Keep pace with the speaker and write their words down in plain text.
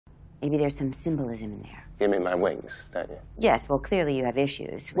Maybe there's some symbolism in there. You mean my wings, don't you? Yes, well, clearly you have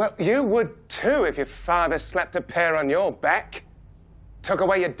issues. Well, you would too if your father slapped a pair on your back. Took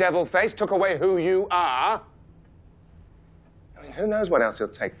away your devil face, took away who you are. I mean, who knows what else he'll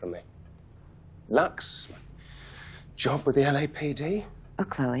take from me? Lux, job with the LAPD. Oh,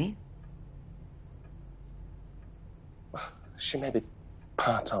 Chloe. She may be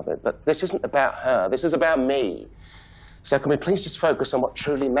part of it, but this isn't about her. This is about me. So can we please just focus on what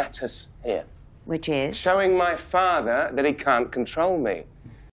truly matters here? Which is? Showing my father that he can't control me.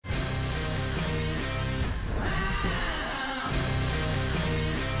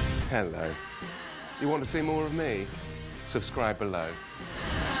 Hello. You want to see more of me? Subscribe below.